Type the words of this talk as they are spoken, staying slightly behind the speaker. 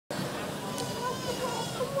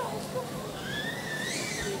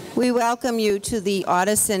We welcome you to the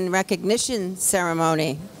Ottoson recognition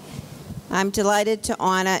ceremony. I'm delighted to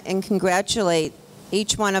honor and congratulate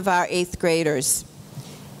each one of our 8th graders.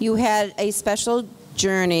 You had a special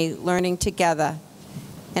journey learning together,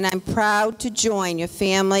 and I'm proud to join your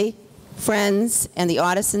family, friends, and the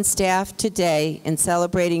Ottoson staff today in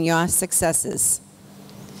celebrating your successes.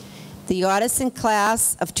 The Ottoson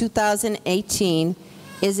class of 2018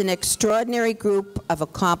 is an extraordinary group of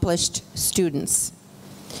accomplished students.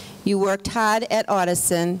 You worked hard at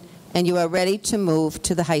Ottoson, and you are ready to move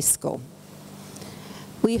to the high school.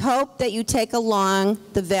 We hope that you take along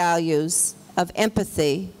the values of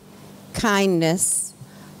empathy, kindness,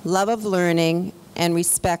 love of learning, and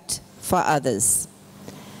respect for others.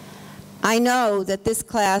 I know that this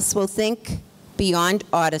class will think beyond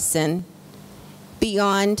Ottoson,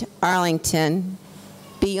 beyond Arlington,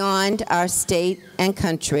 beyond our state and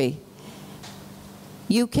country.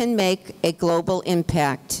 You can make a global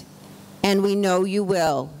impact, and we know you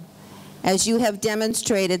will, as you have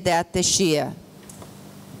demonstrated that this year.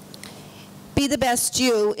 Be the best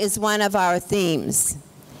you is one of our themes.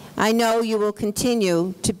 I know you will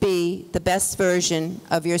continue to be the best version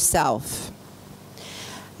of yourself.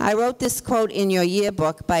 I wrote this quote in your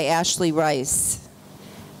yearbook by Ashley Rice.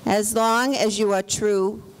 As long as you are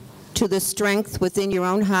true to the strength within your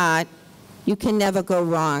own heart, you can never go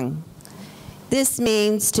wrong. This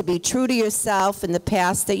means to be true to yourself in the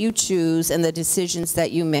path that you choose and the decisions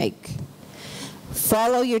that you make.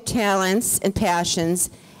 Follow your talents and passions,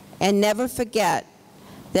 and never forget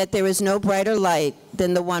that there is no brighter light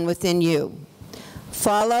than the one within you.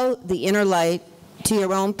 Follow the inner light to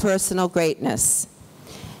your own personal greatness.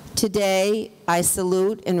 Today, I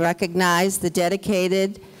salute and recognize the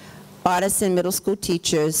dedicated Ottoson Middle School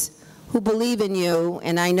teachers who believe in you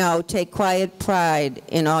and I know take quiet pride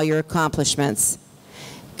in all your accomplishments.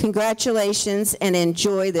 Congratulations and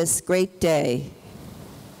enjoy this great day.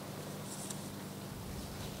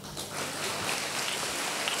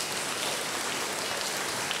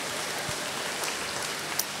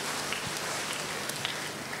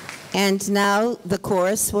 And now the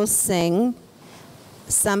chorus will sing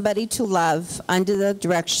Somebody to Love under the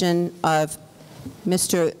direction of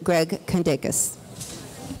Mr. Greg Kandakis.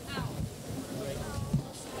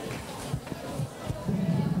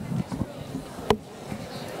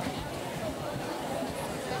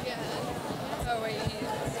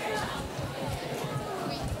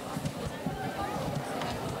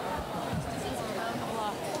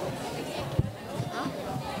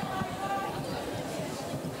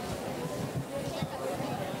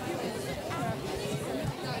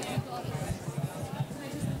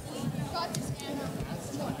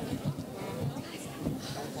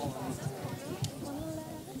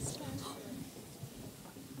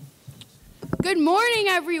 Good morning,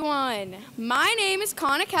 everyone. My name is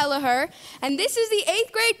Connor Kelleher, and this is the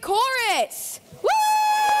 8th grade chorus. Woo!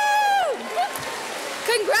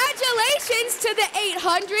 Congratulations to the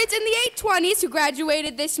 800s and the 820s who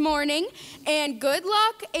graduated this morning, and good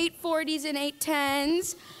luck, 840s and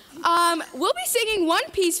 810s. We'll be singing one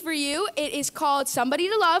piece for you. It is called Somebody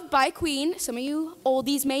to Love by Queen. Some of you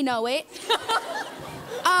oldies may know it.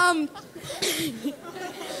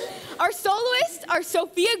 Our soloists are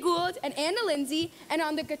Sophia Gould and Anna Lindsay, and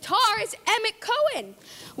on the guitar is Emmett Cohen.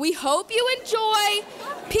 We hope you enjoy.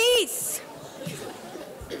 Peace.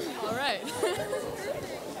 All right.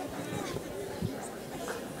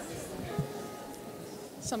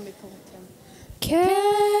 Somebody pull it down. Can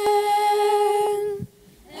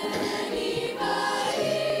anybody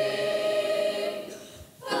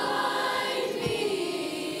find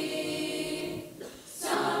me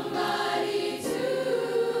somebody to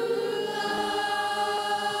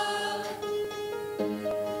love?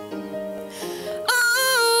 Oh,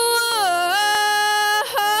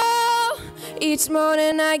 each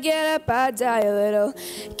morning I get up, I die a little,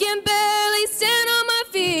 can barely stand on my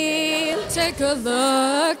feet. Take a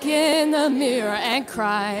look in the mirror and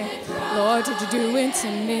cry, Lord, did you do it to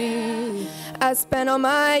me? I spent all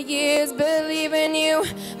my years believing you,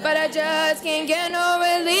 but I just can't get no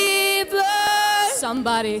relief, Lord.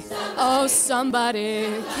 Somebody, oh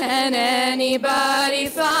somebody, can anybody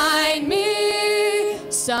find me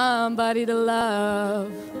somebody to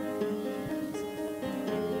love?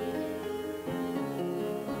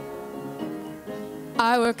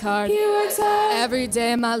 I work hard, he works hard every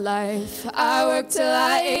day of my life. I work till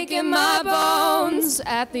I ache in my bones.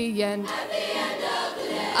 At the end of the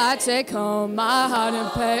day, I take home my heart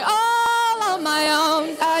and pay all on my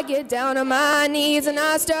own. I get down on my knees and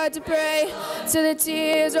I start to pray till the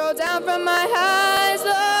tears roll down from my eyes,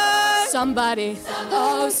 Lord. somebody,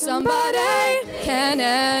 oh somebody, can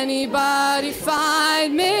anybody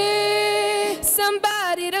find me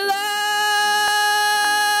somebody to love?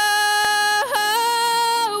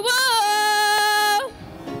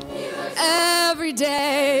 Every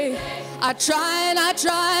day I try and I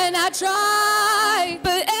try and I try,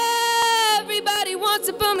 but everybody wants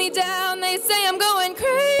to put me down. They say I'm going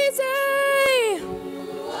crazy.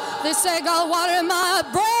 They say I got water in my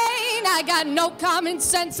brain. I got no common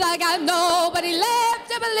sense. I got nobody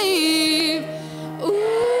left to believe.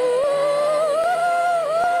 Ooh.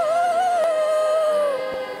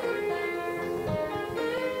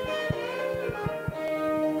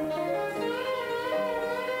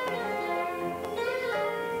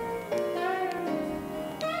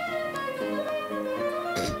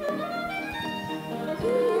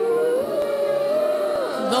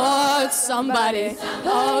 Lord, somebody,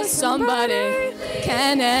 oh somebody,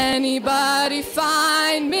 can anybody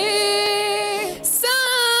find me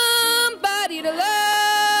somebody to love?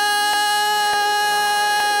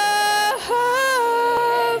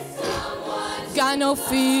 Got no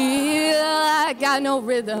feel, I got no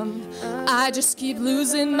rhythm, I just keep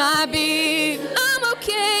losing my beat. I'm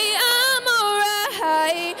okay, I'm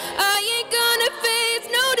alright, I ain't gonna face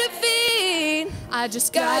no defeat. I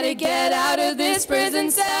just gotta get out of this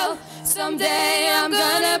prison cell. Someday I'm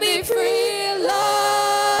gonna be free, Lord.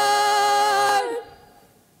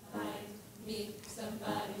 Find me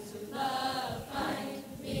somebody to love. Find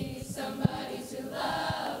me somebody to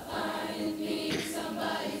love. Find me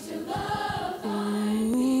somebody to love.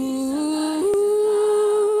 Find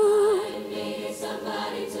me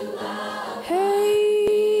somebody to love.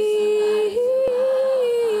 Hey,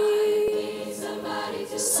 somebody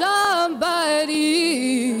to love. Somebody.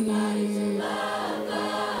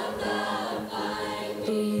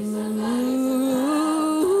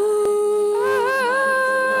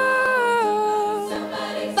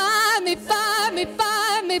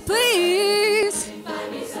 Please,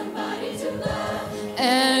 find me somebody to love.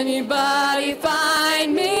 Anybody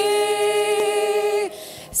find me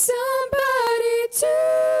somebody to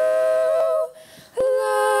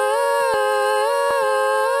love.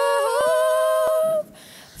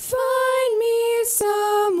 Find me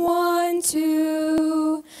someone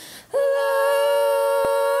to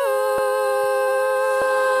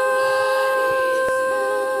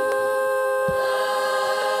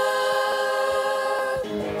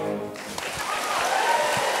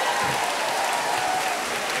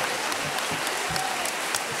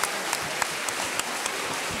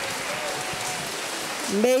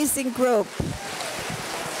Amazing group.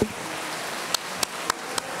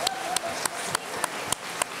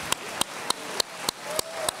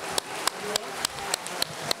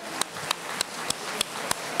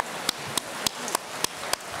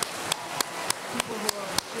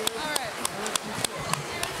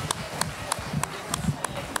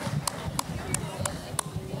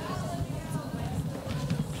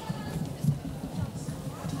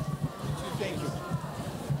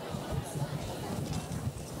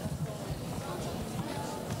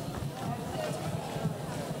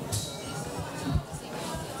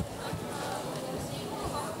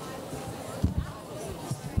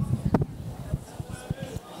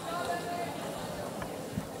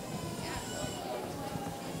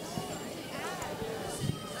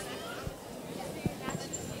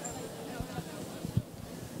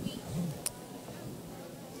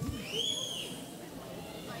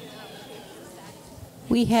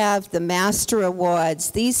 We have the Master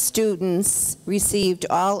Awards. These students received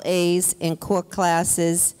all A's in core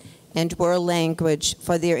classes and world language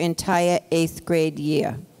for their entire 8th grade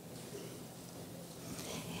year.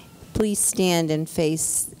 Please stand and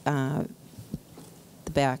face the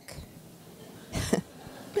back.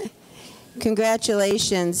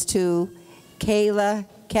 Congratulations to Kayla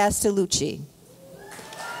Castellucci.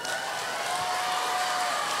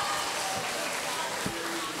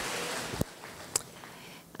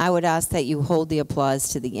 I would ask that you hold the applause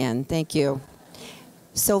to the end. Thank you.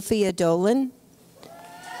 Sophia Dolan,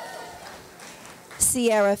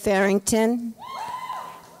 Sierra Farrington,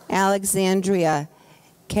 Alexandria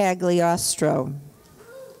Cagliostro,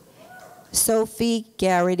 Sophie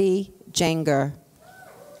Garrity Jenger,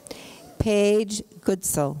 Paige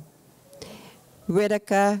Goodsell,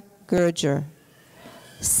 Ritika Gurger,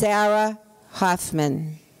 Sarah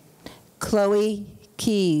Hoffman, Chloe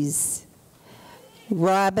Keys,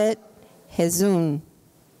 Robert Hezun,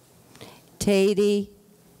 Tady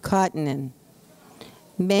Cottonen,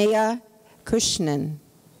 Maya Krishnan,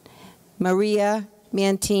 Maria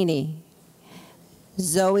Mantini,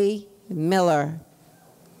 Zoe Miller,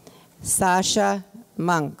 Sasha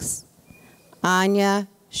Monks, Anya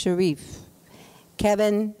Sharif,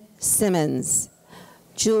 Kevin Simmons,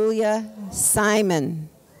 Julia Simon,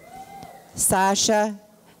 Sasha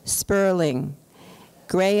Sperling,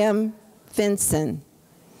 Graham Vinson,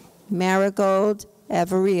 Marigold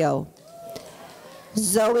Averillo,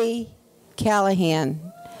 Zoe Callahan,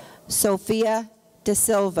 Sophia De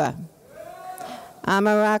Silva,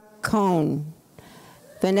 Amara Cohn,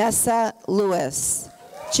 Vanessa Lewis,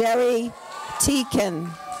 Jerry Teakin.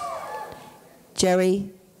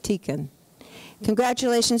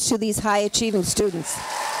 Congratulations to these high-achieving students.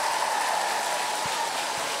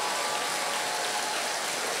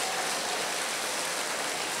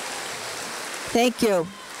 Thank you.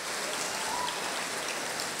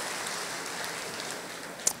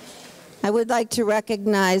 I would like to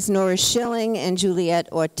recognize Nora Schilling and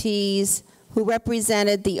Juliet Ortiz, who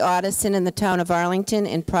represented the Ottoson in the town of Arlington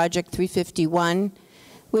in Project 351,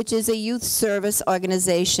 which is a youth service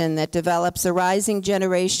organization that develops a rising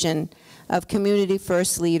generation of community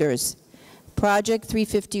first leaders. Project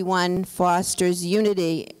 351 fosters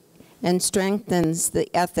unity and strengthens the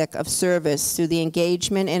ethic of service through the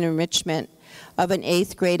engagement and enrichment of an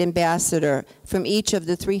 8th grade ambassador from each of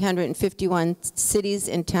the 351 cities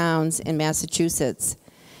and towns in Massachusetts.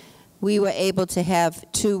 We were able to have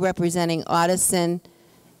 2 representing Ottoson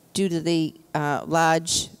due to the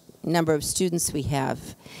large number of students we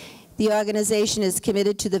have. The organization is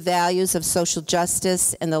committed to the values of social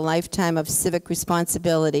justice and the lifetime of civic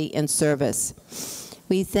responsibility and service.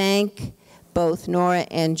 We thank both Nora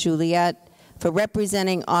and Juliet for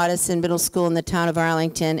representing Ottoson Middle School in the town of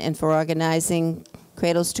Arlington and for organizing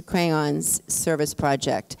Cradles to Crayons service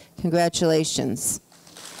project. Congratulations.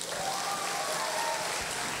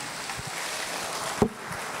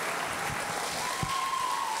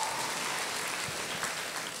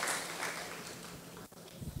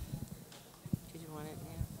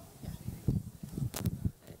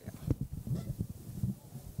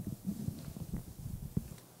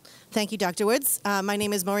 Thank you, Dr. Woods. My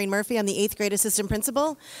name is Maureen Murphy. I'm the 8th grade assistant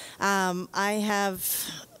principal. I have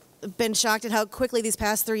been shocked at how quickly these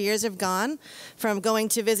past 3 years have gone, from going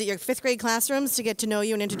to visit your 5th grade classrooms to get to know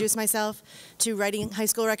you and introduce myself, to writing high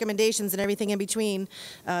school recommendations and everything in between.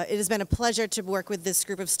 It has been a pleasure to work with this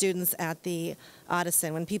group of students at the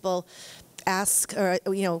Ottoson. When people ask or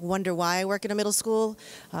wonder why I work in a middle school,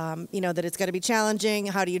 that it's got to be challenging.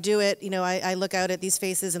 How do you do it? I look out at these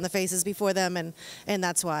faces and the faces before them, and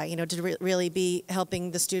that's why, to really be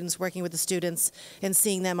helping the students, working with the students, and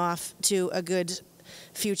seeing them off to a good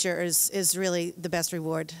future is really the best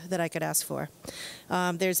reward that I could ask for.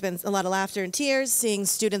 There's been a lot of laughter and tears, seeing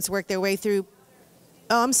students work their way through.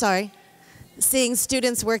 Seeing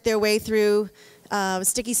students work their way through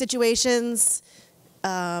sticky situations.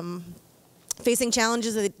 Facing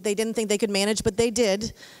challenges that they didn't think they could manage, but they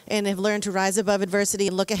did, and have learned to rise above adversity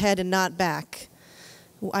and look ahead and not back.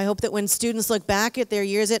 I hope that when students look back at their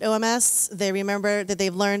years at OMS, they remember that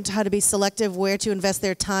they've learned how to be selective where to invest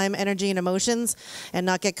their time, energy, and emotions, and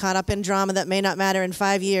not get caught up in drama that may not matter in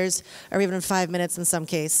 5 years or even in 5 minutes in some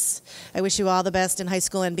case. I wish you all the best in high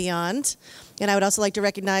school and beyond. And I would also like to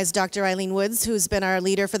recognize Dr. Eileen Woods, who's been our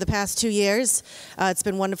leader for the past 2 years. It's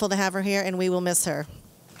been wonderful to have her here, and we will miss her.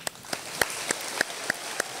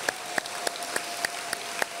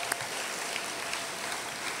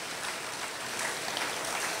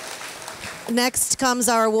 Next comes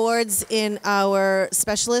our awards in our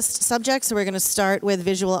specialist subjects. So we're going to start with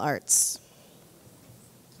visual arts.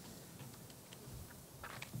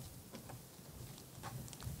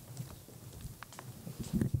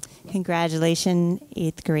 Congratulations,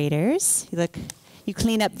 8th graders. You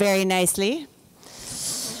clean up very nicely.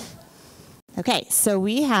 Okay, so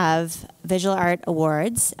we have visual art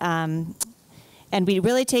awards, and we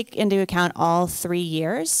really take into account all 3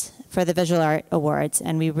 years for the visual art awards,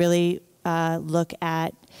 and we really look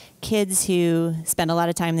at kids who spend a lot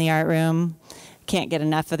of time in the art room, can't get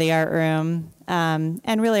enough of the art room,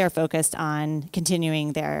 and really are focused on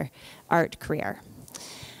continuing their art career.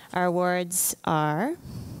 Our awards are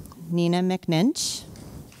Nina McNinch,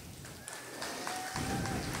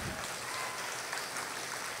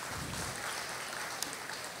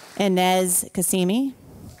 Inez Kasimi,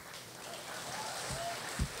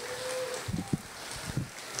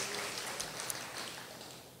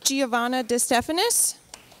 Giovanna De Stephanis,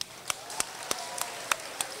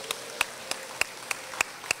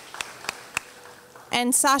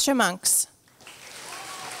 and Sasha Monks.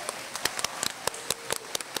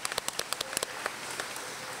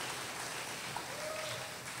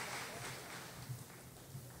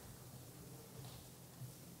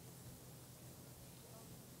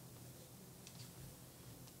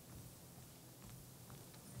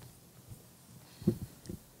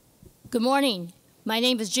 Good morning. My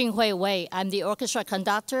name is Jinghui Wei. I'm the orchestra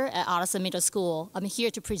conductor at Ottoson Middle School. I'm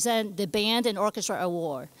here to present the Band and Orchestra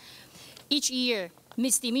Award. Each year,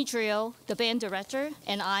 Ms. Dimitrio, the band director,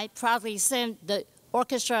 and I proudly send the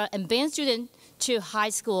orchestra and band students to high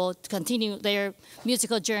school to continue their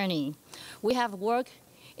musical journey. We have worked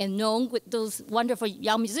and known with those wonderful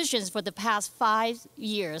young musicians for the past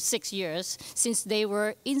 6 years, since they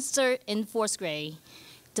were in third and fourth grade.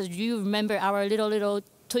 Do you remember our little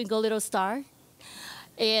Twinkle Little Star?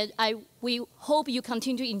 And we hope you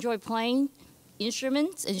continue to enjoy playing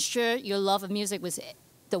instruments and share your love of music with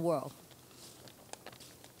the world.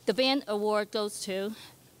 The band award goes to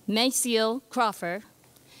Maceo Crawford,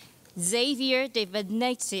 Xavier de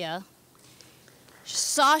Venecia,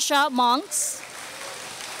 Sasha Monks,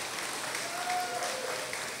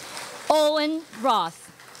 Owen Roth.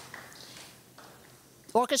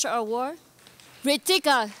 Orchestra award,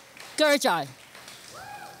 Ritika Gurjar.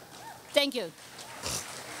 Thank you.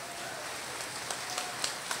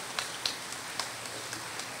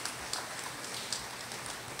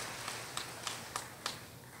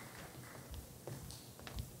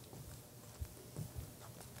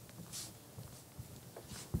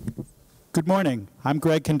 Good morning. I'm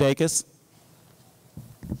Greg Kandakis.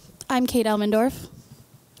 I'm Kate Elmendorf.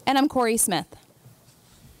 And I'm Corey Smith.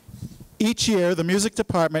 Each year, the music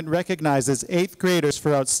department recognizes 8th graders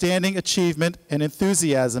for outstanding achievement and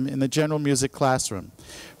enthusiasm in the general music classroom.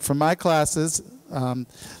 For my classes,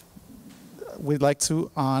 we'd like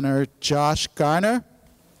to honor Josh Garner,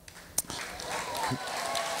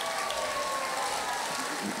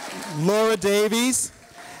 Laura Davies,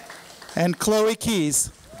 and Chloe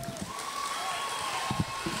Keys.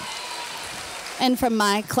 And from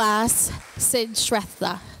my class, Sid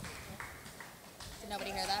Shretha. Did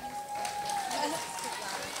nobody hear that?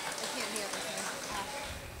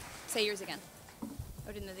 Say yours again.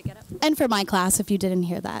 Oh, didn't they get it? And for my class, if you didn't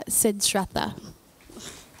hear that, Sid Shretha.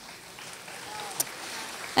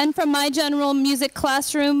 And from my general music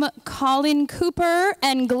classroom, Colin Cooper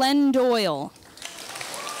and Glenn Doyle.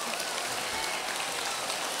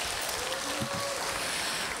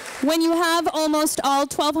 When you have almost all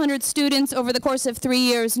 1,200 students over the course of 3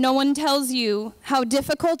 years, no one tells you how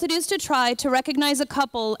difficult it is to try to recognize a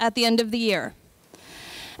couple at the end of the year.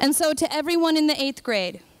 And so to everyone in the 8th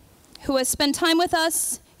grade who has spent time with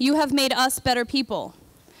us, you have made us better people.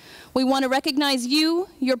 We want to recognize you,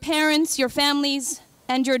 your parents, your families,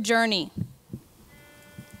 and your journey.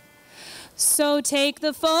 So take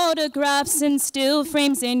the photographs and still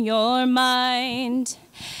frames in your mind.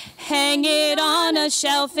 Hang it on a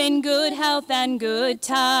shelf in good health and good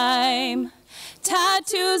time.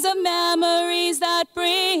 Tattoos of memories that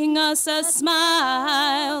bring us a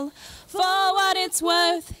smile. For what it's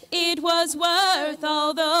worth, it was worth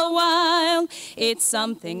all the while. It's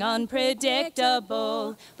something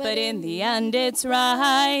unpredictable, but in the end it's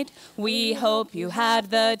right. We hope you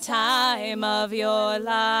had the time of your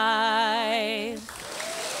life.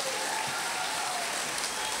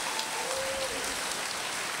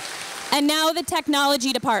 And now the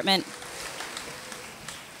technology department.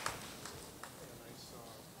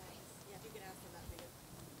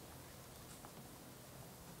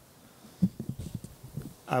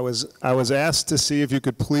 I was asked to see if you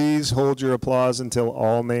could please hold your applause until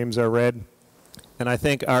all names are read. And I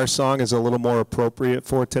think our song is a little more appropriate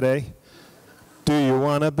for today. Do you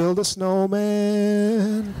want to build a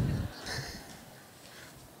snowman?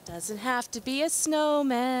 Doesn't have to be a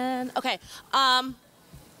snowman. Okay.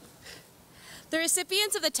 The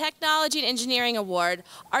recipients of the Technology and Engineering Award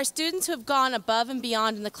are students who have gone above and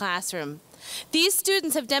beyond in the classroom. These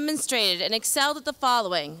students have demonstrated and excelled at the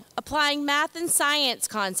following: applying math and science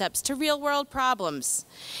concepts to real-world problems,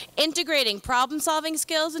 integrating problem-solving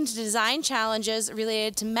skills into design challenges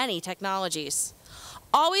related to many technologies,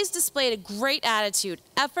 always displayed a great attitude,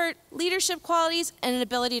 effort, leadership qualities, and an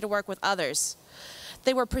ability to work with others.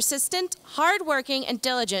 They were persistent, hardworking, and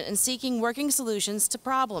diligent in seeking working solutions to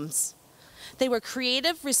problems. They were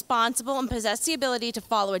creative, responsible, and possessed the ability to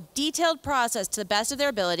follow a detailed process to the best of their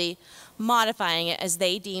ability, modifying it as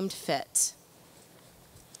they deemed fit.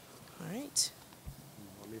 All right.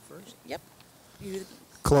 Want me first? Yep.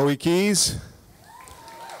 Chloe Keys.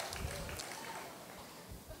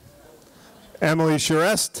 Emily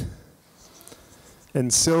Charest.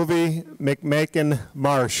 And Sylvie McMakin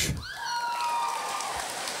Marsh.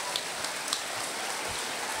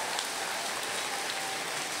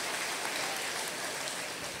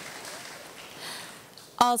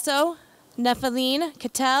 Also, Nephaline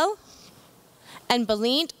Cattell and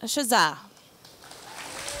Balint Shazah.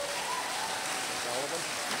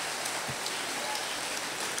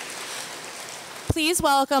 Please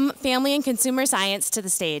welcome Family and Consumer Science to the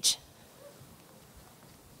stage.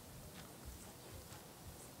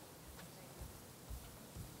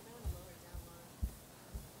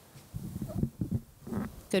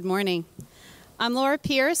 Good morning. I'm Laura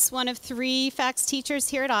Pierce, one of 3 FACS teachers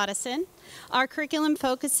here at Ottoson. Our curriculum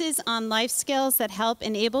focuses on life skills that help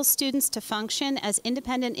enable students to function as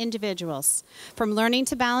independent individuals, from learning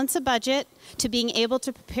to balance a budget to being able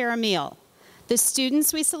to prepare a meal. The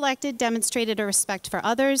students we selected demonstrated a respect for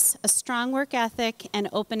others, a strong work ethic, and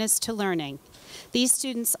openness to learning. These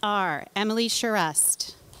students are Emily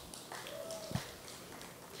Charest,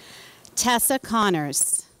 Tessa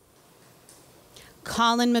Connors,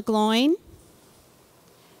 Colin McGloin,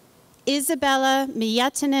 Isabella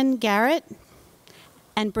Mietinen Garrett,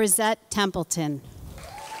 and Brizette Templeton.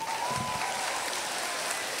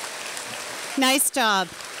 Nice job.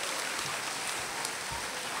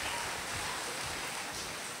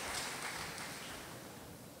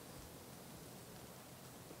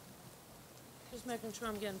 Just making sure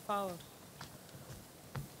I'm getting followed.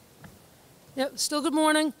 Yep, still good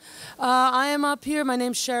morning. I am up here. My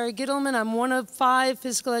name's Sherry Gittleman. I'm one of 5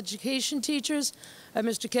 physical education teachers. I have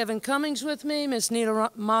Mr. Kevin Cummings with me, Ms.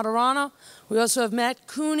 Nita Matarano. We also have Matt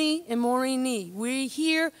Cooney and Maureen Nee. We're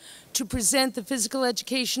here to present the Physical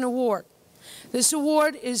Education Award. This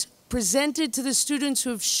award is presented to the students who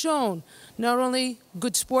have shown not only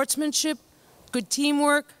good sportsmanship, good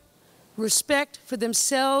teamwork, respect for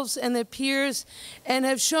themselves and their peers, and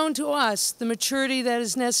have shown to us the maturity that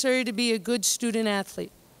is necessary to be a good student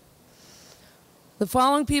athlete. The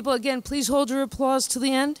following people, again, please hold your applause to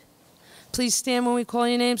the end. Please stand when we call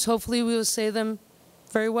your names. Hopefully we will say them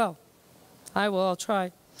very well. I will, I'll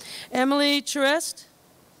try. Emily Charest,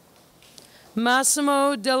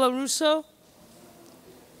 Massimo Della Russo,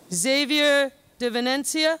 Xavier De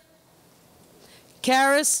Venencia,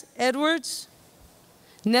 Karis Edwards,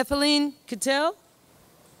 Nephiline Cattell,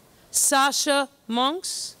 Sasha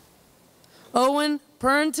Monks, Owen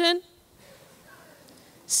Purrington,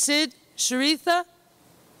 Sid Sharitha,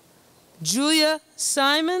 Julia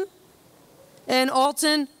Simon, and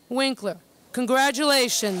Alton Winkler.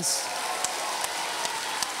 Congratulations.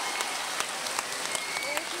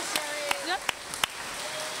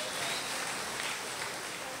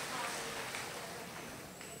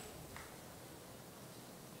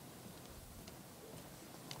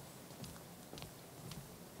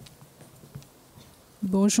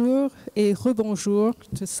 Bonjour et rebonjour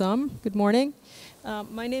to some. Good morning.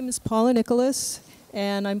 My name is Paula Nicholas,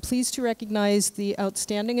 and I'm pleased to recognize the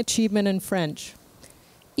outstanding achievement in French.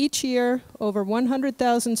 Each year, over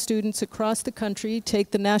 100,000 students across the country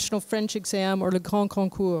take the National French Exam, or le Grand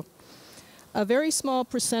Concours. A very small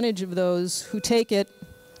percentage of those who take it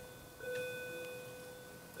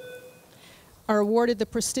are awarded the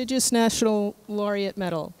prestigious National Laureate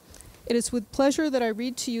Medal. It is with pleasure that I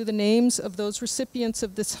read to you the names of those recipients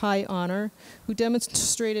of this high honor who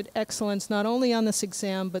demonstrated excellence not only on this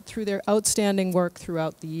exam, but through their outstanding work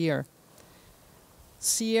throughout the year.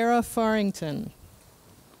 Sierra Farrington,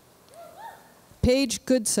 Paige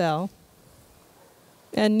Goodsell,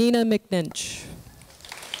 and Nina McNinch.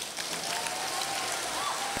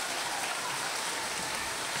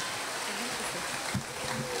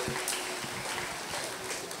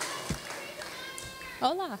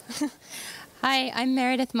 Hola. Hi, I'm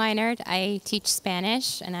Meredith Meinert. I teach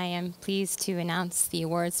Spanish, and I am pleased to announce the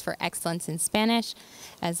awards for excellence in Spanish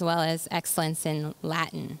as well as excellence in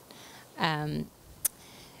Latin. The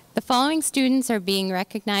following students are being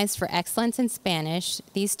recognized for excellence in Spanish.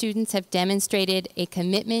 These students have demonstrated a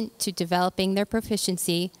commitment to developing their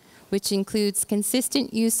proficiency, which includes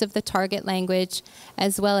consistent use of the target language,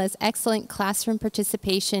 as well as excellent classroom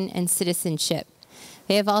participation and citizenship.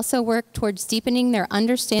 They have also worked towards deepening their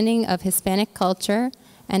understanding of Hispanic culture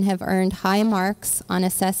and have earned high marks on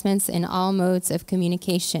assessments in all modes of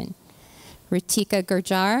communication. Ritika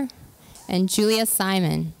Gurjar and Julia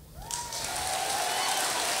Simon.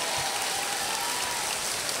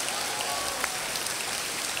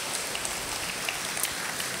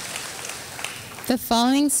 The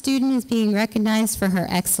following student is being recognized for her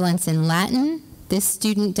excellence in Latin. This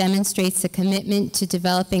student demonstrates a commitment to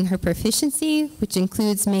developing her proficiency, which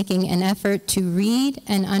includes making an effort to read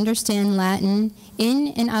and understand Latin in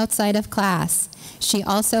and outside of class. She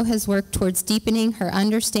also has worked towards deepening her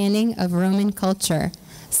understanding of Roman culture.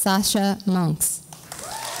 Sasha Monks.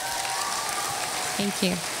 Thank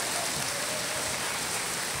you.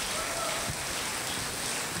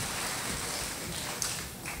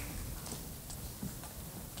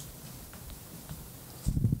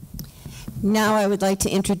 Now I would like to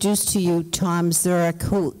introduce to you Tom Zurich,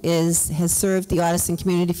 who has served the Ottoson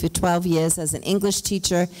community for 12 years as an English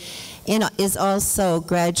teacher and is also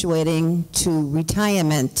graduating to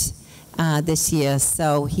retirement this year.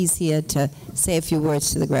 So he's here to say a few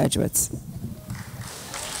words to the graduates.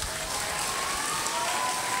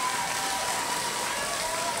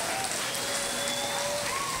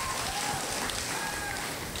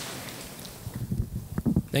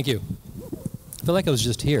 Thank you. I feel like I was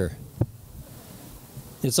just here.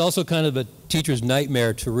 It's also kind of a teacher's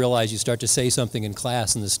nightmare to realize you start to say something in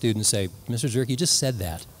class and the students say, Mr. Zurich, you just said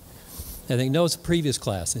that. I think, no, it's a previous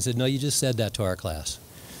class. I said, no, you just said that to our class.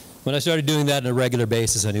 When I started doing that on a regular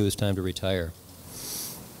basis, I knew it was time to retire.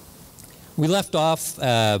 We left off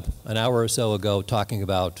an hour or so ago talking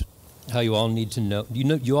about how you all need to know,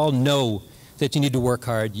 you all know that you need to work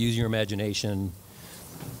hard, use your imagination,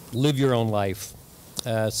 live your own life.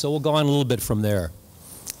 So we'll go on a little bit from there.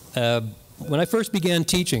 When I first began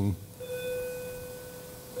teaching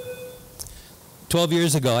 12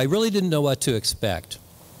 years ago, I really didn't know what to expect.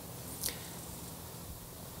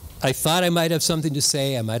 I thought I might have something to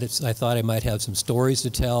say. I thought I might have some stories to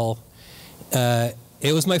tell.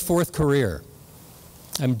 It was my fourth career.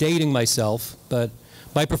 I'm dating myself, but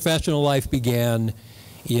my professional life began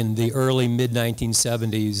in the early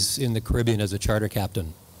mid-1970s in the Caribbean as a charter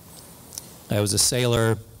captain. I was a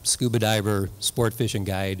sailor, scuba diver, sport fishing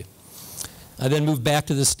guide. I then moved back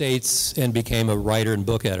to the States and became a writer and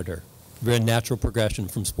book editor. Very natural progression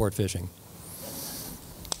from sport fishing.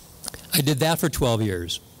 I did that for 12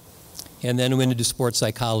 years and then went into sports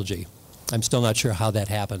psychology. I'm still not sure how that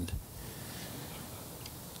happened.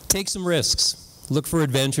 Take some risks. Look for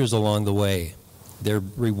adventures along the way. They're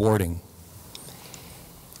rewarding.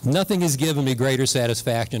 Nothing has given me greater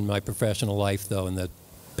satisfaction in my professional life, though, in the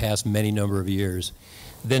past many number of years,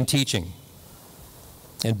 than teaching.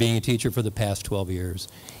 And being a teacher for the past 12 years,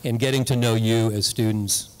 and getting to know you as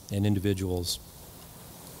students and individuals.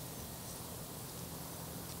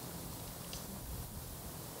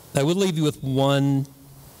 I would leave you with one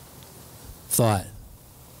thought.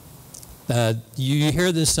 You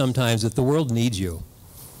hear this sometimes, that the world needs you.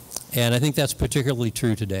 And I think that's particularly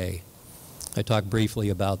true today. I talked briefly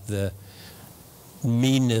about the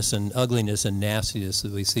meanness and ugliness and nastiness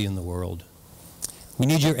that we see in the world. We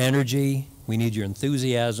need your energy. We need your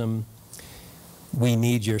enthusiasm. We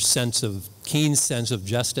need your keen sense of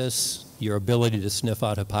justice, your ability to sniff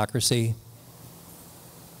out hypocrisy.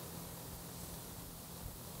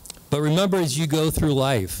 But remember, as you go through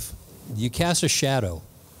life, you cast a shadow.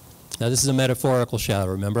 Now, this is a metaphorical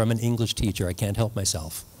shadow. Remember, I'm an English teacher. I can't help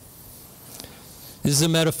myself. This is a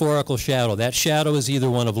metaphorical shadow. That shadow is either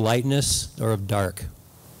one of lightness or of dark.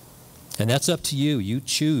 And that's up to you. You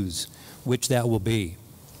choose which that will be.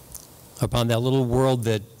 Upon that little world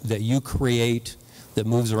that you create that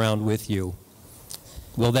moves around with you.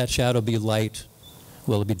 Will that shadow be light?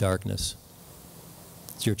 Will it be darkness?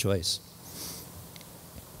 It's your choice.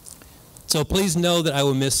 So please know that I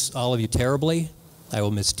will miss all of you terribly. I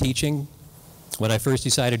will miss teaching. When I first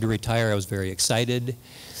decided to retire, I was very excited.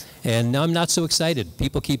 And now I'm not so excited.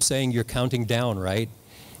 People keep saying you're counting down, right?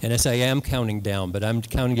 And I say I am counting down, but I'm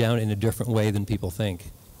counting down in a different way than people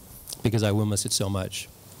think, because I will miss it so much.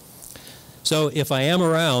 So if I am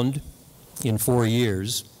around in 4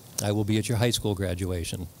 years, I will be at your high school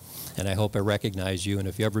graduation. And I hope I recognize you. And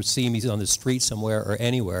if you ever see me on the street somewhere or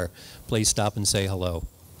anywhere, please stop and say hello.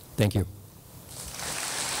 Thank you.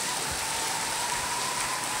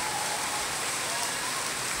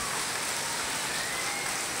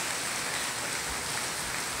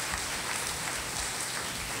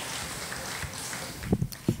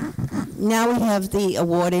 Now we have the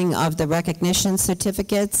awarding of the recognition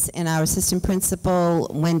certificates, and our assistant principal,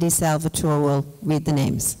 Wendy Salvatore, will read the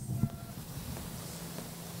names.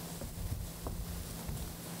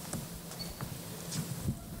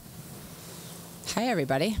 Hi,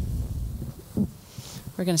 everybody.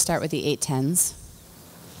 We're going to start with the 810s.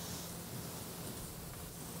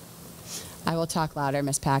 I will talk louder,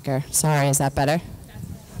 Miss Packer. Sorry, is that better?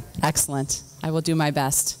 Excellent. I will do my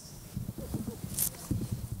best.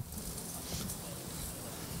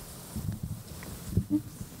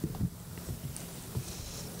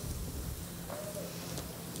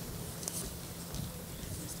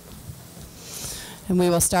 And we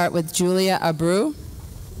will start with Julia Abreu,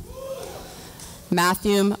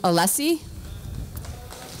 Matthew Alessi,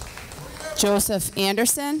 Joseph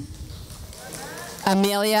Anderson,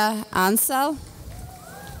 Amelia Ansel,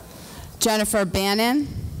 Jennifer Bannon,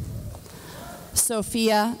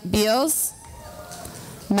 Sophia Beals,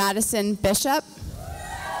 Madison Bishop,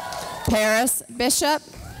 Paris Bishop,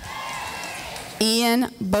 Ian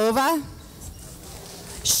Bova,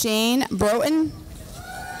 Shane Broughton,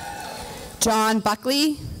 John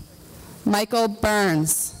Buckley, Michael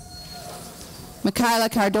Burns, Michaela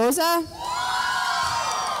Cardoza,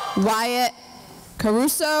 Wyatt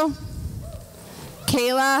Caruso,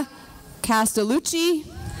 Kayla Castellucci,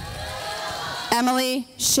 Emily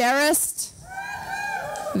Sherrist,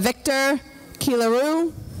 Victor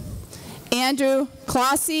Kilaru, Andrew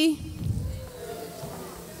Clossy,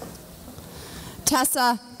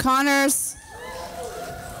 Tessa Connors,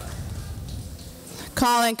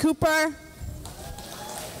 Colin Cooper,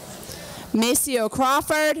 Maceo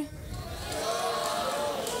Crawford,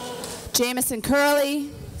 Jameson Curley,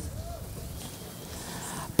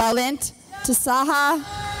 Balint Tasaha,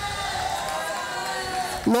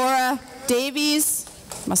 Laura Davies,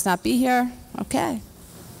 must not be here, okay.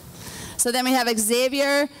 So then we have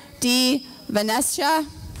Xavier D. Venetia,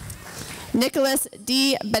 Nicholas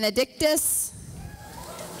D. Benedictus,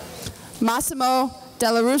 Massimo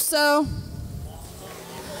Della Russo,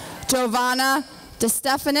 Giovanna De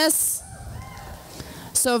Stephanis,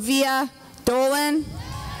 Sofia Dolan,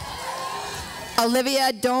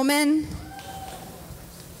 Olivia Doman.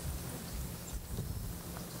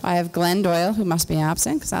 I have Glenn Doyle, who must be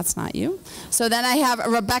absent, because that's not you. So then I have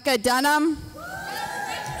Rebecca Dunham,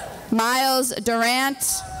 Miles Durant,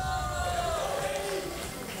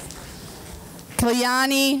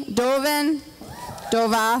 Kalyani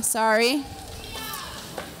Dova, sorry.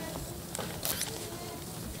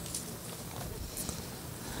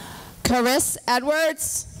 Caris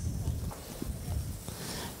Edwards,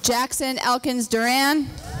 Jackson Elkins Duran,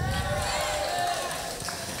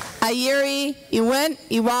 Ayuri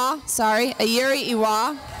Iwa,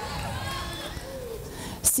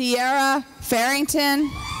 Sierra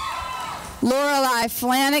Farrington, Lorelei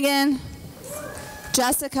Flanagan,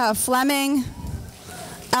 Jessica Fleming,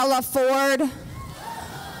 Ella Ford,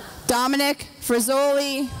 Dominic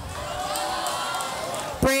Frizzoli,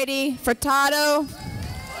 Brady Furtado,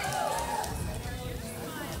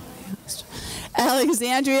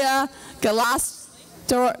 Alexandria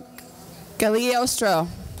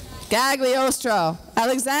Gagliostro,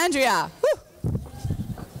 Alexandria, woo.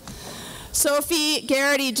 Sophie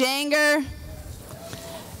Garrity Janger,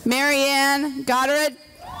 Marianne Goddard,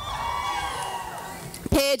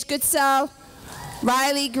 Paige Goodsell,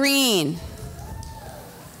 Riley Green,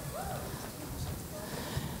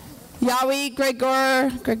 Yahweh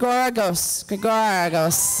Gregoragos,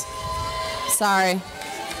 sorry.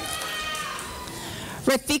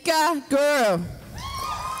 Rafika Guru,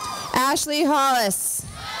 Ashley Hollis,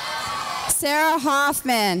 Sarah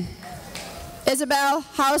Hoffman, Isabel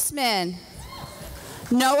Hausman,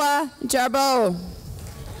 Noah Jarbo,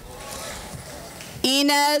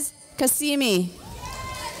 Inez Kasimi,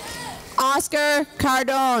 Oscar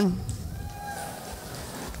Cardone,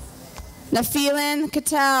 Nafilin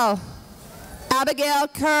Cattell, Abigail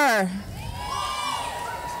Kerr,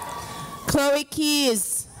 Chloe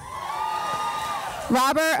Keys,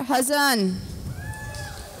 Robert Hazan,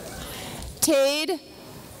 Tade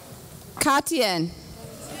Katian,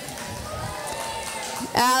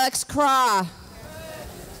 Alex Craw,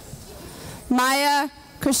 Maya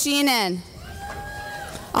Kushinen,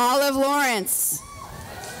 Olive Lawrence,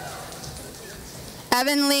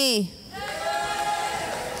 Evan Lee,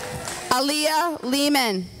 Aaliyah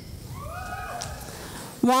Lehman,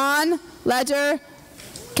 Juan Ledger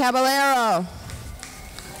Caballero,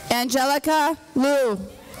 Angelica Liu,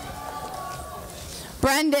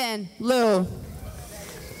 Brendan Liu,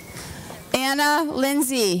 Anna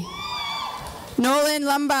Lindsay, Nolan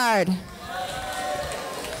Lombard,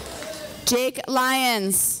 Jake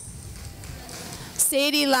Lyons,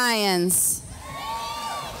 Sadie Lyons,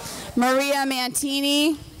 Maria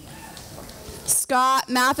Mantini, Scott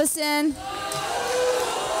Matheson,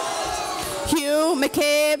 Hugh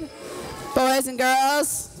McCabe. Boys and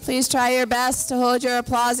girls, please try your best to hold your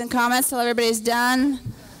applause and comments till everybody's done.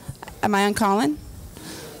 Am I on Colin?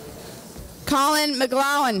 Colin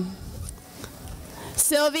McGlowan,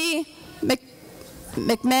 Sylvie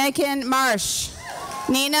McMankin Marsh,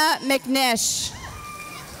 Nina McNish,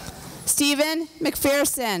 Stephen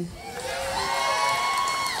McPherson,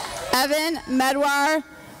 Evan Medwar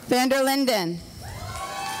Vanderlinden,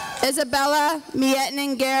 Isabella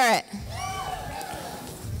Mietinen Garrett,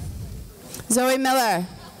 Zoe Miller,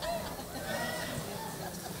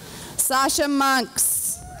 Sasha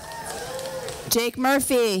Monks, Jake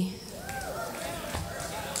Murphy,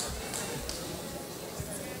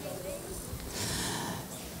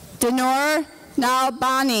 Denor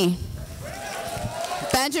Nalbani,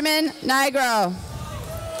 Benjamin Nigro,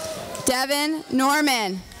 Devin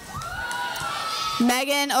Norman,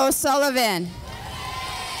 Megan O'Sullivan,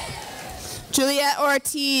 Juliet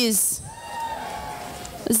Ortiz,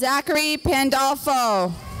 Zachary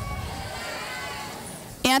Pandolfo,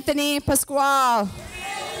 Anthony Pasquale,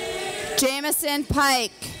 Jameson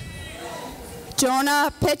Pike,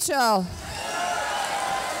 Jonah Pitchell,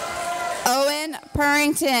 Owen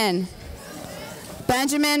Purrington,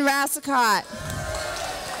 Benjamin Rassicott,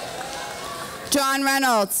 John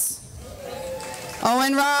Reynolds,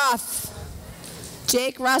 Owen Roth,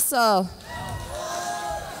 Jake Russell,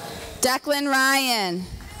 Declan Ryan,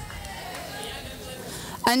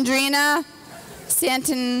 Andrina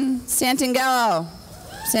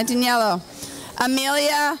Santaniello,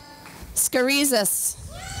 Amelia Scarizas,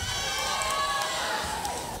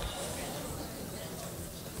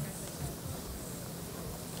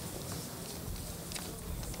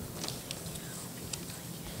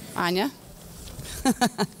 Anya,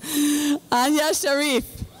 Anya Sharif,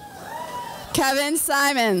 Kevin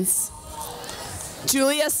Simons,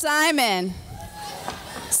 Julia Simon,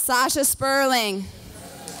 Sasha Sperling,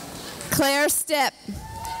 Claire Stipp,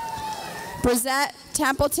 Brizette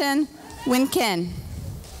Templeton Winkin,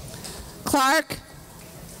 Clark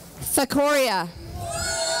Thakoria,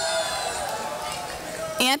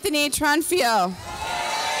 Anthony Trunfio,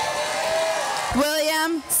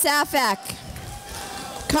 William Safek,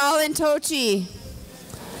 Colin Tochi,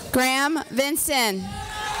 Graham Vinson,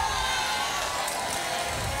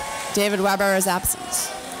 David Weber is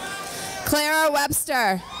absent, Clara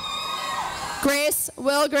Webster, Grace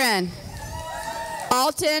Wilgren,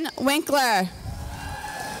 Alton Winkler,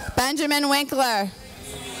 Benjamin Winkler,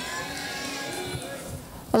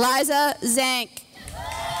 Eliza Zank,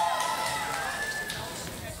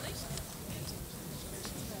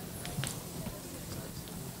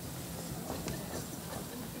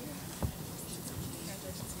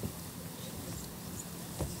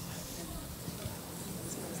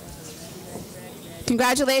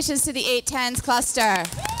 Congratulations to the 810s cluster.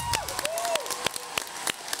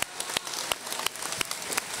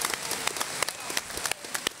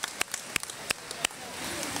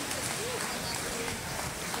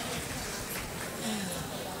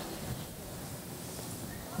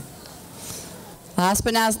 Last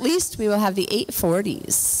but not least, we will have the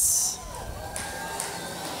 840s.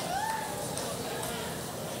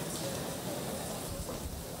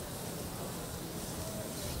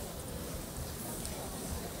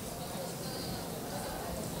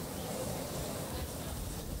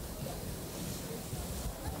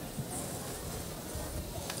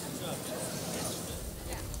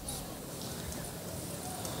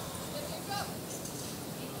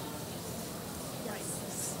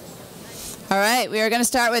 All right, we are going to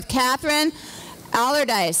start with Catherine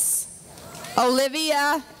Allardyce,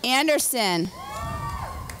 Olivia Anderson,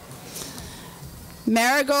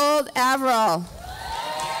 Marigold Averill,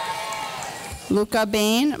 Luca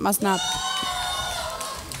Bain, must not,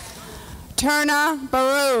 Turna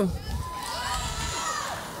Baru,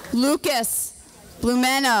 Lucas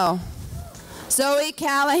Blumeno, Zoe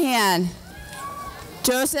Callahan,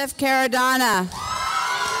 Joseph Caradonna,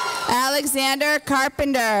 Alexander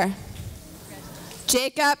Carpenter,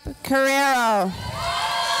 Jacob Carrero,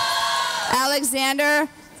 Alexander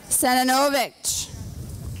Senanovich,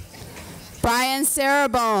 Brian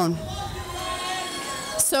Sarabone,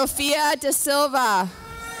 Sophia De Silva,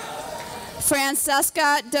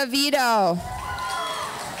 Francesca DeVito,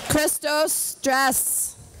 Christos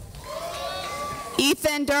Dress,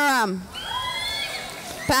 Ethan Durham,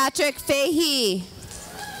 Patrick Fahey,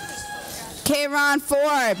 Kayron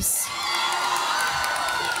Forbes,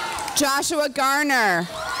 Joshua Garner,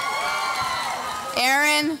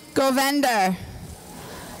 Aaron Govender,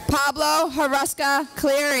 Pablo Haruska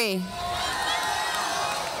Cleary,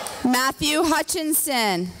 Matthew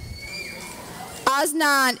Hutchinson,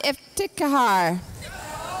 Osnan Iftikhar,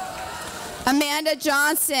 Amanda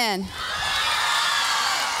Johnson,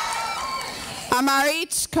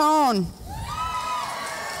 Amarich Cohn,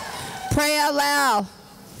 Preya Lal,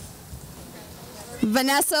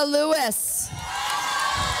 Vanessa Lewis,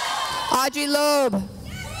 Audrey Loeb,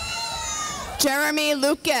 Jeremy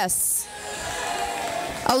Lucas,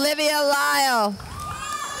 Olivia Lyle,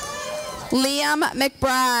 Liam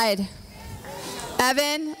McBride,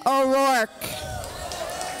 Evan O'Rourke,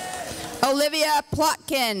 Olivia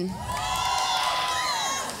Plotkin,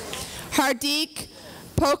 Hardik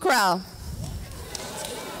Pokral,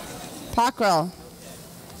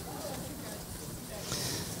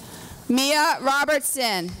 Mia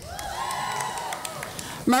Robertson,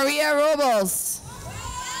 Maria Robles,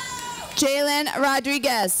 Jalen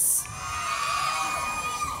Rodriguez,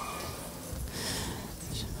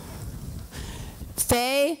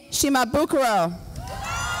 Faye Shimabukuro,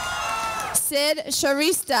 Sid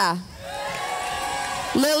Sharista,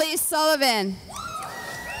 Lily Sullivan,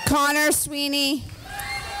 Connor Sweeney,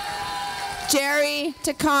 Jerry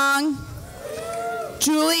Takong,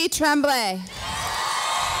 Julie Tremblay,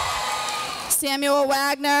 Samuel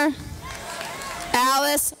Wagner,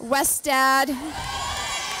 Alice Westad,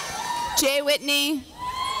 Jay Whitney,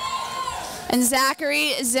 and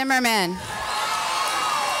Zachary Zimmerman.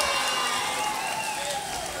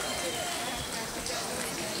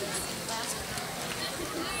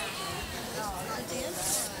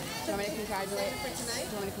 Do you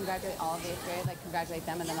want me to congratulate all of the 8th grade? Like congratulate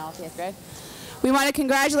them and then all of the 8th grade? We want to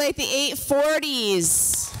congratulate the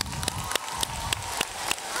 840s.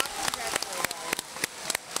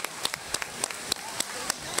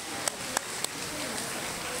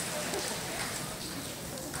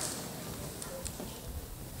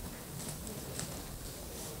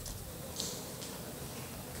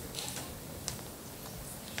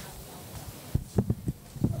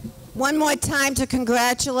 One more time to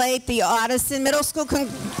congratulate the Ottoson Middle School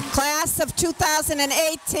class of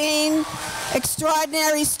 2018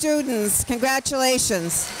 extraordinary students.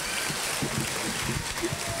 Congratulations.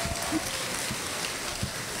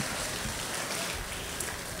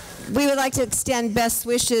 We would like to extend best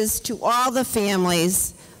wishes to all the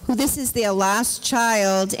families who this is their last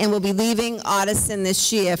child and will be leaving Ottoson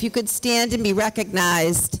this year. If you could stand and be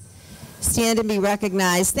recognized. Stand and be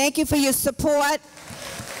recognized. Thank you for your support.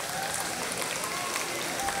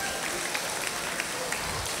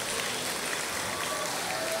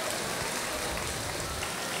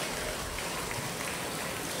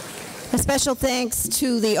 A special thanks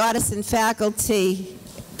to the Ottoson faculty,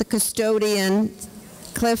 the custodian,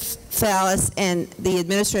 Cliff Fallis, and the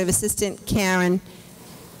administrative assistant, Karen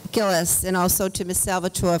Gillis, and also to Ms.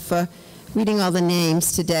 Salvatore for reading all the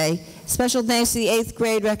names today. Special thanks to the 8th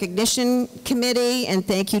grade recognition committee, and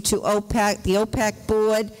thank you to OPAC, the OPAC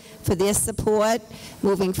board, for their support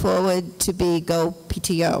moving forward to be Go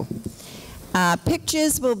PTO.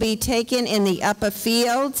 Pictures will be taken in the upper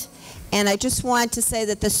field. And I just want to say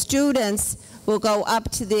that the students will go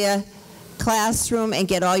up to their classroom and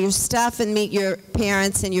get all your stuff and meet your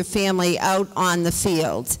parents and your family out on the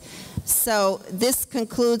field. So this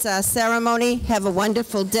concludes our ceremony. Have a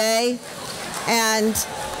wonderful day, and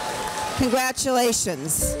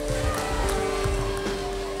congratulations.